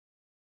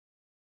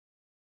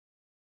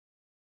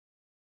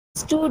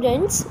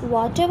Students,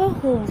 whatever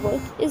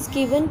homework is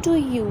given to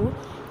you,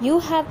 you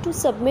have to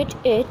submit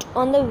it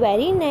on the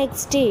very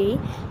next day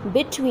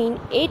between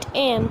 8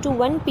 am to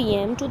 1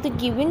 pm to the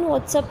given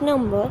WhatsApp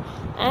number,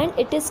 and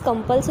it is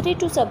compulsory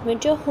to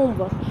submit your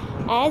homework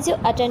as your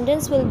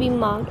attendance will be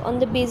marked on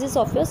the basis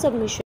of your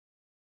submission.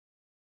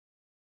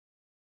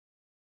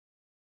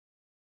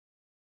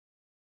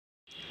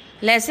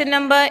 Lesson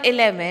number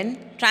 11,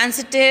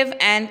 Transitive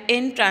and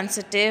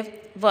Intransitive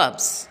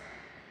Verbs.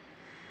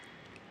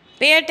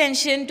 Pay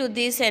attention to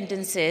these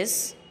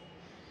sentences.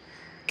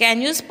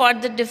 Can you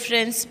spot the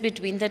difference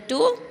between the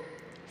two?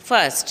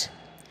 First,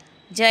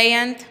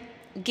 Jayant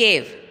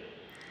gave.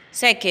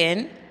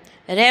 Second,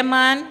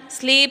 Rahman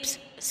sleeps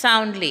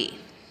soundly.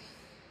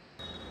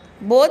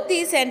 Both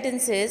these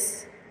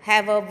sentences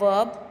have a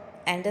verb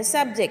and a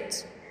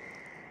subject.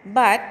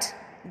 But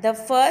the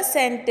first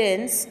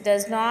sentence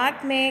does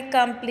not make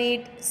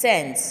complete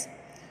sense,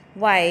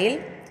 while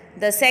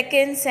the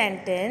second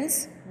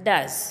sentence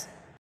does.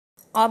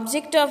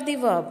 Object of the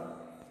verb.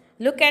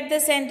 Look at the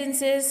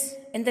sentences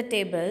in the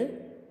table.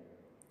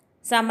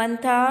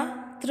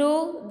 Samantha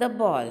threw the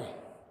ball.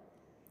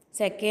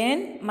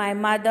 Second, my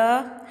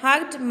mother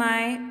hugged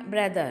my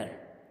brother.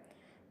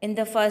 In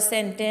the first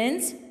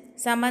sentence,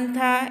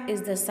 Samantha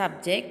is the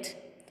subject,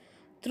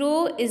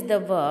 threw is the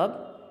verb,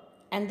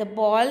 and the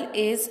ball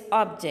is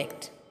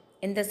object.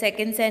 In the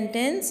second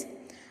sentence,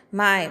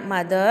 my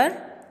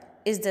mother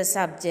is the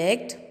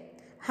subject,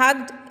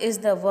 hugged is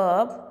the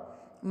verb,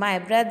 my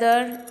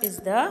brother is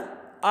the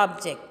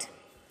object.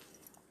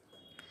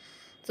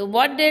 So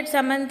what did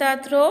Samantha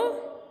throw?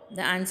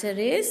 The answer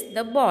is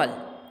the ball.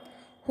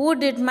 Who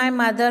did my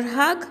mother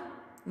hug?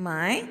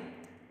 My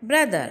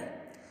brother.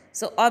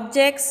 So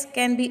objects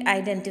can be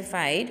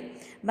identified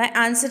by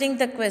answering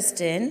the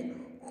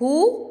question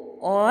who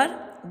or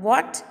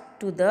what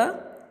to the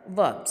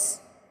verbs.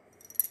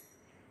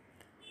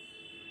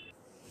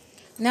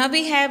 Now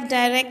we have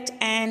direct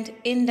and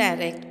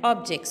indirect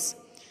objects.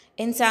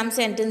 In some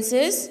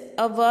sentences,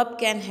 a verb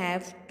can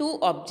have two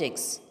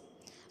objects.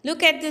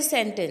 Look at this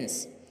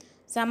sentence.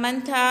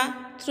 Samantha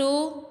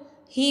threw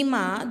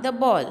Hema the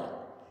ball.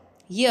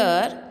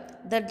 Here,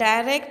 the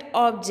direct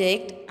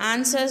object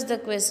answers the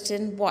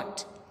question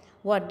what?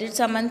 What did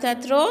Samantha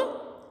throw?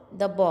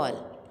 The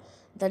ball.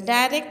 The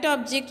direct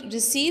object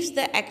receives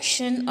the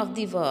action of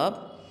the verb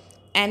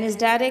and is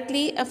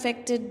directly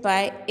affected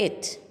by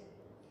it.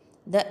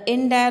 The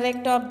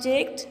indirect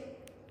object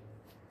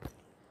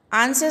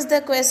answers the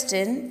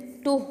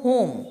question to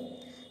whom?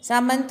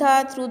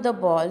 Samantha threw the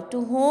ball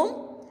to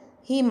whom?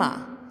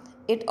 Hema.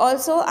 It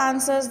also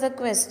answers the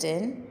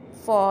question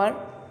for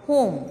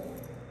whom?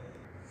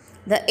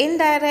 The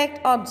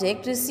indirect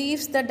object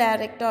receives the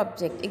direct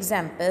object.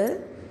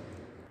 Example,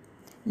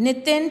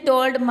 Nitin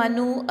told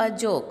Manu a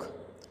joke.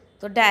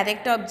 So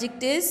direct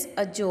object is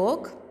a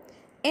joke.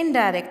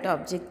 Indirect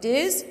object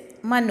is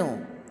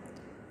Manu.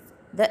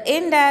 The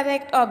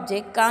indirect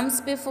object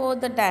comes before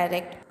the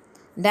direct.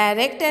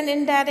 Direct and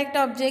indirect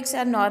objects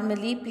are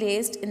normally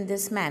placed in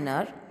this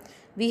manner.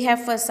 We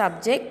have for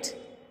subject,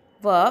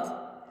 verb,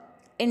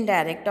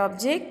 indirect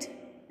object,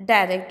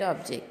 direct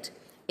object.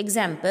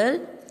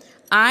 Example,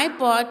 I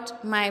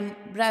bought my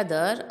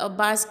brother a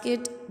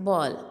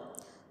basketball.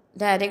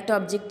 Direct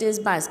object is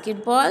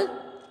basketball.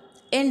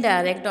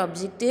 Indirect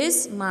object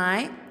is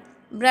my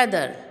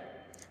brother.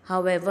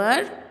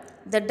 However,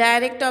 the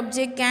direct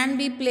object can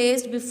be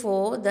placed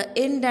before the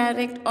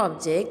indirect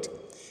object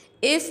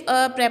if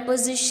a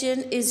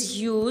preposition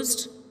is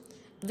used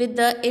with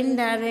the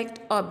indirect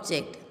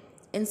object.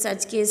 In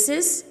such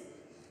cases,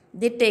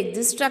 they take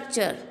this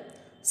structure: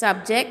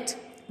 subject,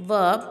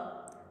 verb,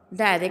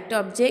 direct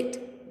object,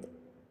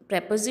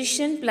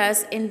 preposition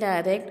plus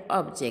indirect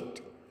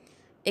object.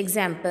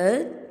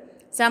 Example,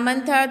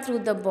 Samantha threw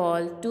the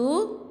ball to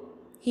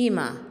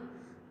Hema.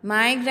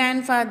 My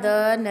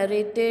grandfather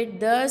narrated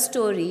the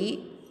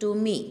story to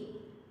me.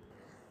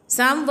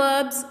 Some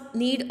verbs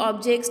need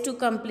objects to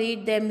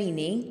complete their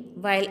meaning,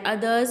 while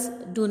others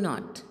do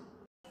not.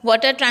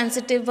 What are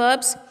transitive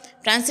verbs?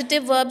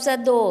 Transitive verbs are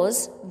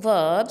those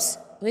verbs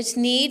which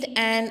need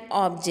an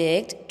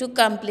object to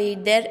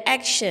complete their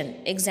action.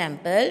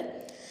 Example,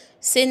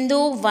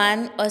 Sindhu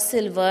won a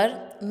silver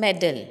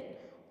medal.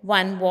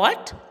 Won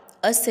what?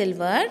 A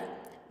silver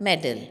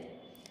medal.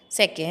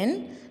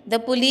 Second, the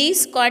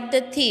police caught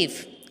the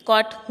thief.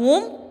 Caught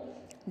whom?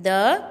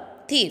 The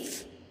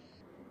thief.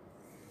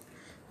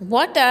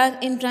 What are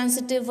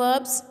intransitive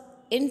verbs?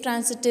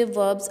 Intransitive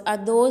verbs are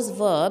those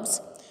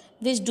verbs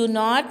which do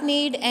not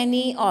need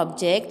any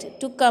object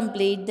to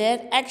complete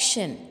their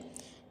action.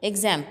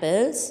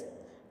 Examples,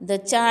 the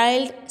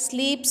child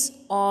sleeps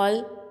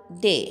all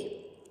day.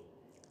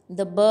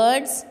 The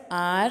birds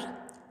are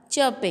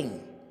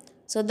chirping.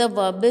 So the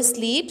verb is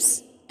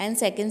sleeps, and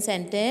second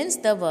sentence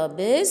the verb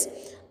is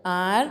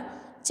are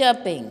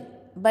chirping.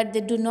 But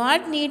they do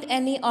not need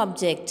any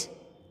object.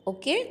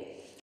 Okay?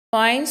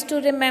 Points to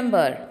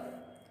remember.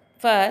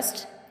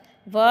 First,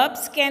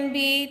 verbs can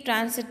be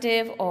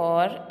transitive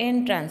or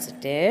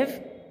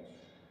intransitive.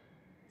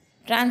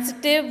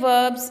 Transitive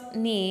verbs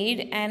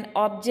need an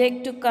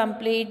object to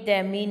complete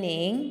their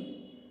meaning.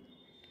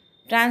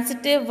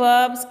 Transitive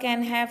verbs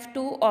can have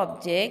two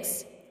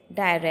objects,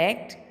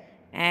 direct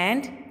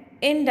and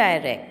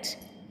indirect.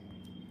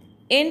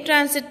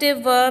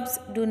 Intransitive verbs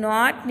do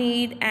not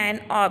need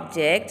an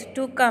object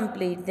to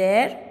complete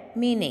their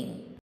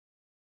meaning.